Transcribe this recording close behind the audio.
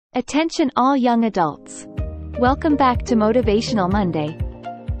Attention all young adults. Welcome back to Motivational Monday.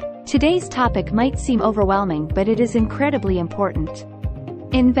 Today's topic might seem overwhelming, but it is incredibly important.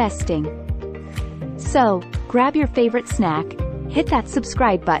 Investing. So, grab your favorite snack, hit that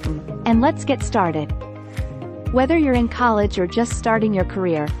subscribe button, and let's get started. Whether you're in college or just starting your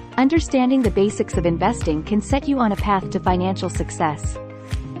career, understanding the basics of investing can set you on a path to financial success.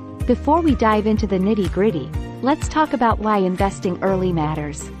 Before we dive into the nitty-gritty, let's talk about why investing early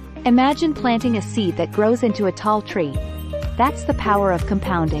matters. Imagine planting a seed that grows into a tall tree. That's the power of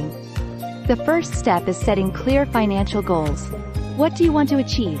compounding. The first step is setting clear financial goals. What do you want to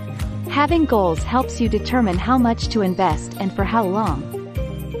achieve? Having goals helps you determine how much to invest and for how long.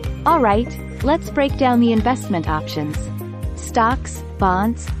 Alright, let's break down the investment options. Stocks,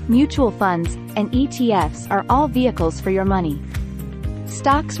 bonds, mutual funds, and ETFs are all vehicles for your money.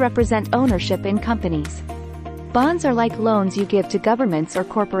 Stocks represent ownership in companies. Bonds are like loans you give to governments or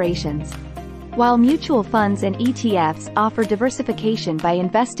corporations. While mutual funds and ETFs offer diversification by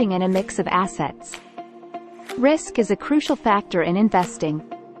investing in a mix of assets. Risk is a crucial factor in investing.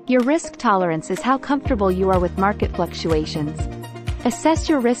 Your risk tolerance is how comfortable you are with market fluctuations. Assess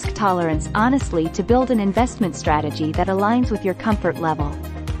your risk tolerance honestly to build an investment strategy that aligns with your comfort level.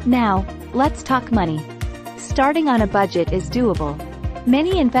 Now, let's talk money. Starting on a budget is doable.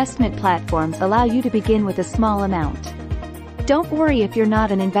 Many investment platforms allow you to begin with a small amount. Don't worry if you're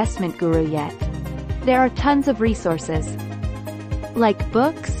not an investment guru yet. There are tons of resources, like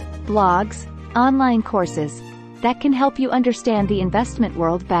books, blogs, online courses, that can help you understand the investment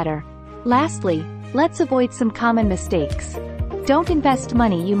world better. Lastly, let's avoid some common mistakes. Don't invest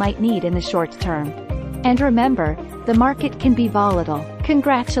money you might need in the short term. And remember, the market can be volatile.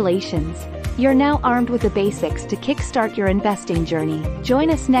 Congratulations! You're now armed with the basics to kickstart your investing journey. Join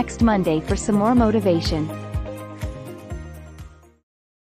us next Monday for some more motivation.